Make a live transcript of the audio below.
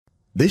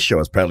This show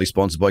is proudly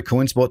sponsored by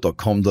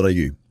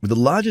coinspot.com.au, with the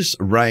largest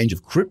range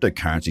of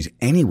cryptocurrencies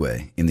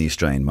anywhere in the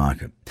Australian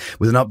market.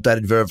 With an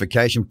updated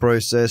verification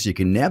process, you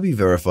can now be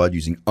verified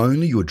using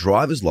only your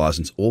driver's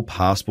license or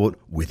passport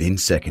within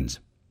seconds.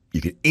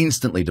 You can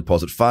instantly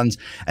deposit funds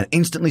and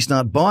instantly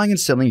start buying and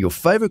selling your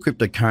favourite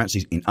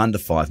cryptocurrencies in under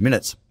 5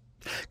 minutes.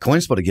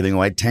 CoinSpot are giving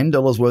away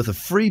 $10 worth of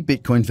free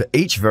Bitcoin for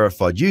each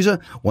verified user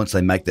once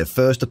they make their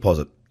first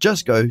deposit.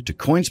 Just go to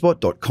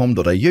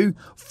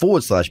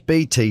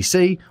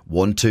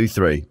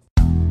coinspot.com.au/BTC123.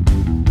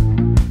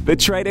 The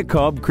Trader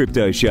Cobb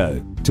Crypto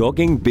Show,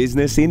 talking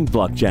business in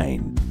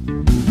blockchain.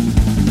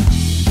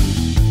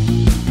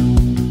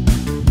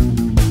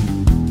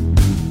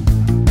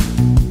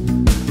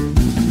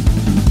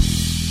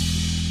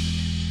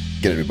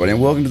 G'day everybody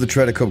and welcome to the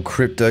Trader Cobb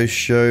Crypto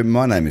Show.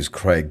 My name is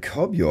Craig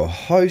Cobb, your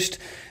host,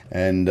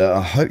 and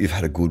I hope you've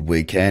had a good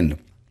weekend.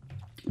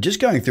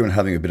 Just going through and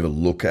having a bit of a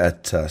look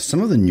at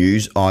some of the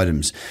news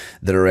items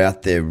that are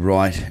out there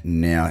right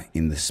now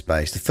in the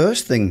space. The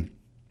first thing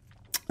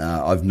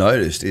I've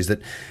noticed is that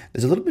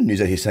there's a little bit of news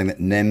out here saying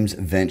that NEM's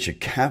venture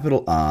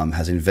capital arm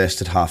has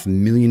invested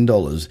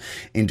 $500,000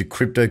 into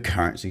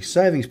cryptocurrency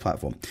savings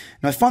platform.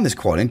 Now, I find this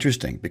quite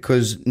interesting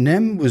because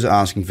NEM was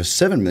asking for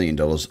 $7 million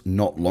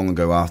not long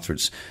ago after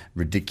its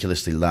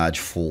ridiculously large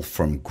fall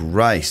from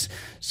grace.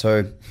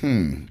 So,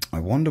 I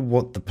wonder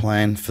what the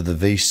plan for the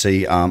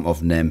VC arm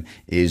of NEM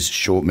is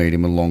short,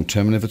 medium and long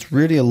term, and if it's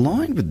really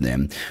aligned with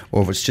NEM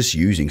or if it's just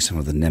using some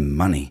of the NEM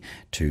money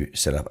to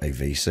set up a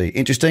VC.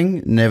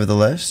 Interesting,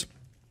 nevertheless.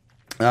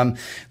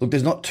 Look,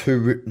 there's not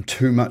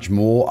too much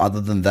more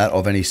other than that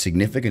of any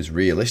significance,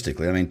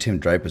 realistically. I mean, Tim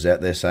Draper's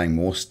out there saying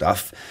more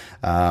stuff.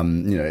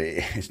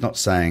 It's not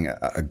saying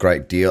a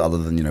great deal other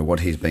than, what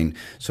he's been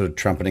sort of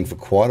trumpeting for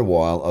quite a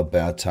while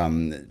about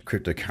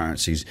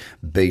cryptocurrencies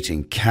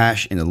beating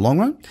cash in the long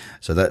run.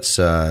 So that's,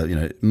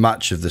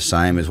 much of the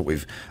same as what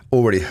we've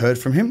already heard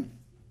from him.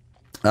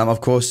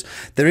 Of course,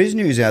 there is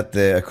news out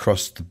there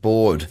across the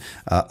board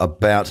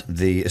about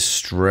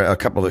a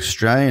couple of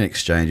Australian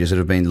exchanges that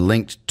have been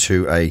linked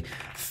to a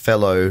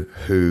fellow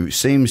who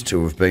seems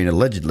to have been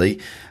allegedly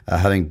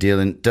having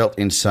dealt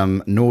in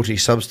some naughty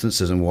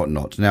substances and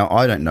whatnot. Now,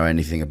 I don't know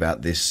anything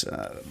about this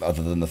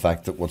other than the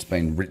fact that what's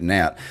been written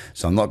out,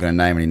 so I'm not going to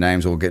name any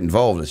names or get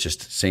involved. It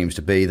just seems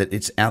to be that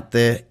it's out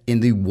there in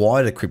the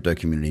wider crypto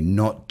community,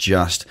 not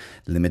just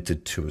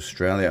limited to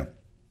Australia.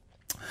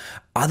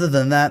 Other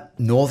than that,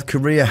 North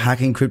Korea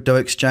hacking crypto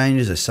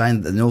exchanges. They're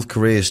saying that North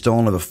Korea has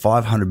stolen over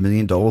 $500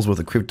 million worth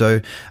of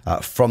crypto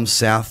from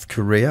South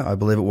Korea, I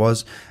believe it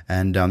was,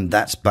 and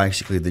that's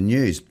basically the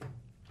news.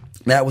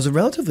 Now, it was a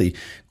relatively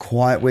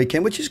quiet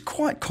weekend, which is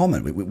quite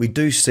common. We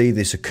do see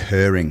this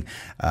occurring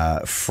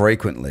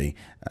frequently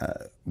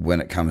when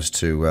it comes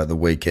to the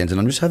weekends. And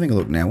I'm just having a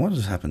look now. What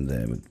has happened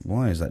there?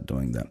 Why is that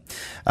doing that?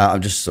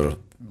 I'm just sort of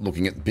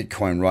looking at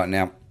Bitcoin right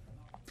now.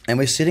 And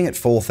we're sitting at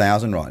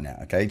 4,000 right now,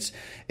 okay?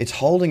 It's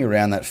holding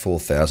around that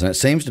 4,000. It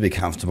seems to be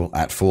comfortable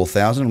at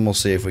 4,000, and we'll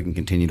see if we can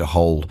continue to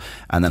hold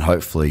and then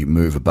hopefully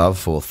move above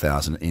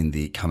 4,000 in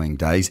the coming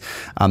days.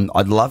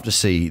 I'd love to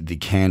see the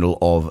candle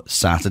of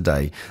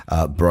Saturday,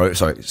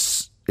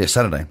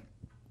 Saturday,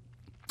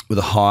 with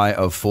a high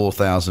of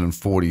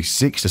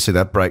 4,046. To see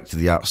that break to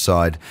the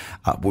upside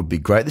would be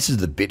great. This is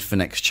the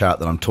Bitfinex chart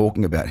that I'm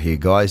talking about here,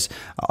 guys.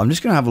 I'm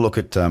just going to have a look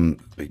at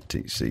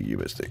BTC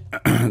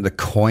USD, the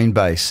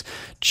Coinbase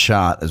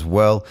chart as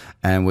well,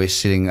 and we're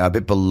sitting a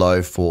bit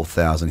below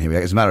 4,000 here.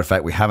 As a matter of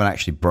fact, we haven't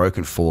actually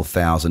broken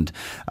 4,000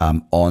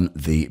 on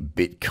the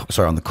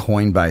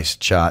Coinbase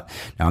chart.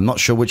 Now, I'm not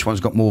sure which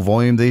one's got more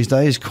volume these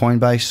days,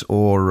 Coinbase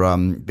or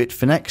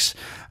Bitfinex.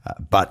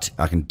 But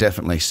I can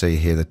definitely see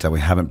here that we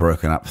haven't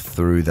broken up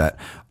through that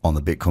on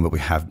the Bitcoin, but we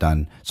have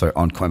done,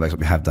 on Coinbase, but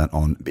we have done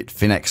on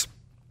Bitfinex.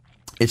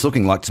 It's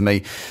looking like to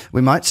me we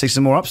might see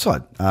some more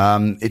upside.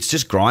 It's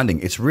just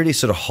grinding. It's really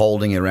sort of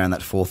holding around that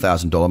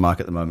 $4,000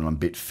 mark at the moment on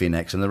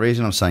Bitfinex. And the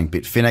reason I'm saying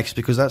Bitfinex is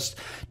because that's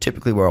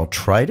typically where I'll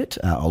trade it.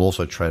 I'll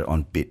also trade it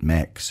on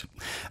BitMEX.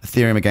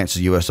 Ethereum against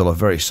the US dollar,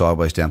 very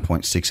sideways, down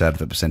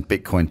 0.6%.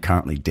 Bitcoin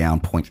currently down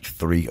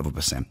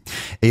 0.3%.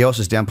 EOS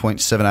is down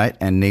 0.78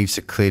 and needs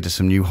to clear to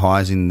some new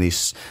highs in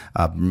this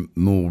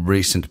more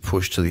recent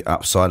push to the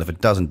upside. If it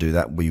doesn't do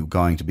that, we're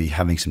going to be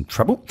having some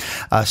trouble.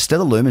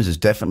 Stellar Lumens is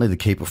definitely the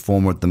key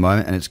performer at the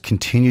moment, and it's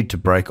continued to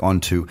break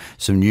onto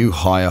some new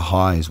higher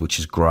highs, which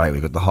is great.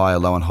 We've got the higher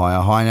low and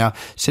higher high now,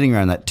 sitting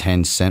around that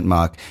 10-cent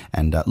mark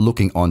and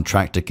looking on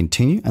track to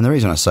continue. And the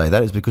reason I say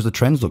that is because the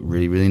trends look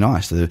really, really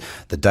nice. The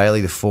daily,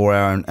 the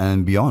 4-hour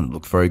and beyond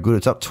look very good.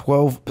 It's up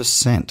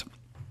 12%.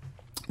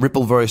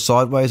 Ripple very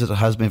sideways, as it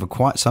has been for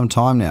quite some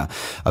time now.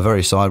 A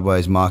very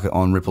sideways market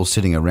on Ripple,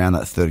 sitting around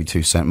that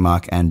 32-cent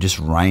mark and just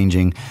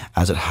ranging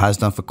as it has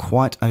done for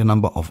quite a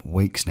number of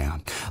weeks now.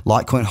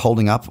 Litecoin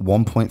holding up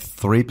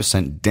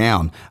 1.3%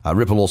 down.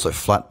 Ripple also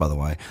flat, by the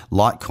way.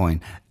 Litecoin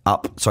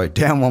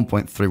down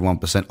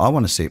 1.31%. I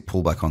want to see it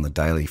pull back on the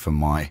daily for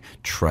my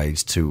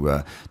trades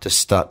to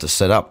start to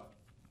set up.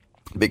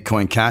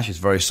 Bitcoin Cash is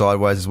very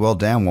sideways as well,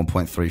 down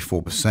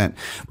 1.34%.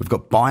 We've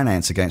got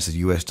Binance against the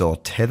US dollar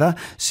Tether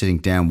sitting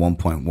down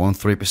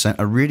 1.13%.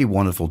 A really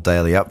wonderful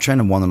daily uptrend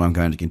and one that I'm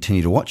going to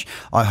continue to watch.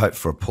 I hope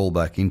for a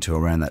pullback into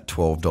around that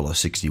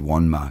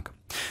 $12.61 mark.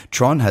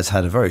 Tron has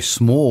had a very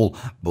small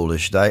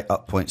bullish day,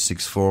 up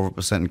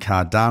 0.64%, and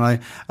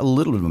Cardano, a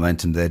little bit of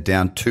momentum there,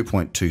 down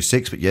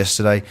 2.26%, but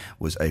yesterday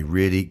was a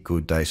really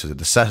good day. So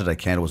the Saturday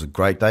candle was a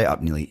great day,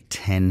 up nearly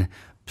 10%.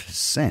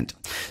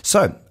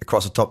 So,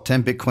 across the top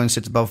 10, Bitcoin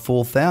sits above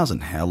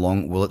 4,000. How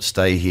long will it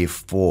stay here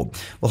for?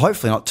 Well,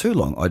 hopefully not too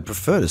long. I'd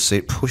prefer to see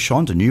it push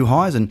on to new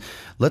highs, and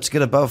let's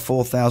get above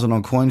 4,000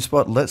 on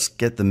CoinSpot. Let's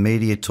get the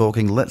media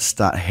talking. Let's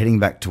start heading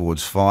back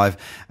towards 5,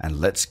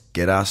 and let's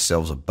get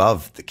ourselves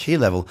above the key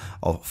level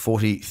of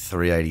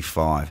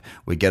 43.85.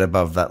 We get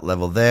above that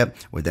level there,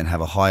 we then have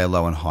a higher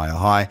low and higher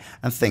high,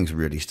 and things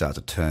really start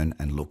to turn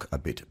and look a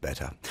bit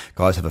better.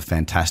 Guys, have a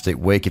fantastic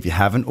week. If you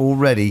haven't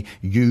already,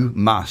 you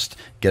must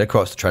get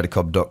across to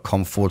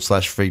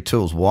tradercobb.com/free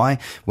tools. Why?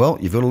 Well,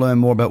 you've got to learn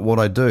more about what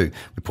I do.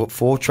 We put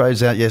 4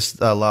 trades out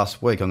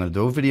last week. I'm going to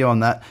do a video on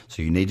that,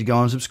 so you need to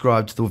go and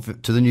subscribe to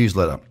the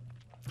newsletter.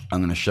 I'm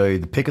going to show you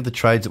the pick of the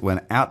trades that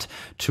went out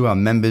to our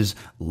members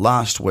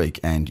last week,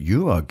 and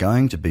you are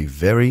going to be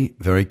very,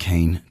 very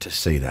keen to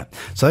see that.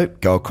 So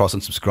go across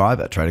and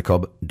subscribe at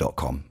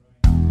tradercobb.com.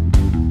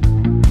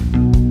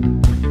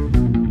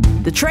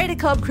 The Trader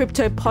Cobb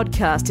Crypto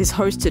Podcast is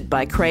hosted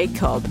by Craig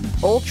Cobb.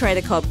 All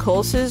Trader Cobb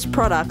courses,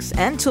 products,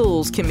 and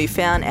tools can be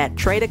found at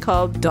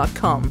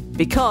tradercobb.com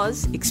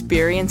because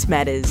experience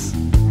matters.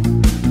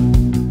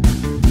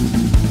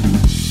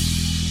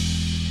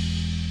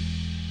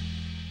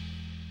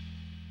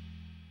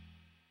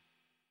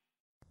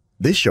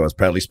 This show is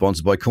proudly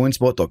sponsored by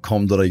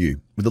coinspot.com.au,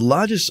 with the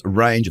largest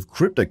range of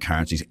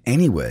cryptocurrencies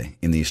anywhere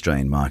in the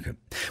Australian market.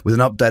 With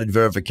an updated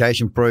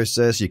verification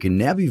process, you can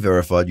now be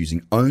verified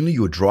using only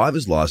your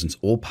driver's license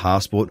or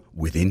passport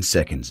within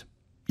seconds.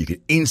 You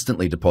can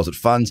instantly deposit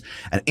funds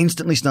and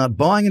instantly start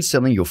buying and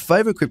selling your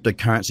favorite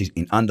cryptocurrencies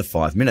in under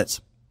 5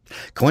 minutes.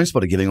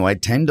 CoinSpot are giving away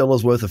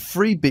 $10 worth of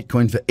free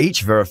Bitcoin for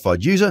each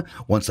verified user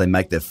once they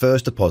make their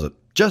first deposit.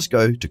 Just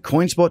go to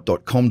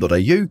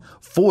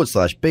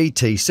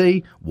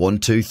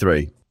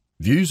coinspot.com.au/BTC123.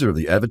 Views are of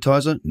the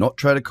advertiser, not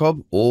Trader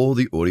Cobb or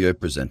the audio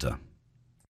presenter.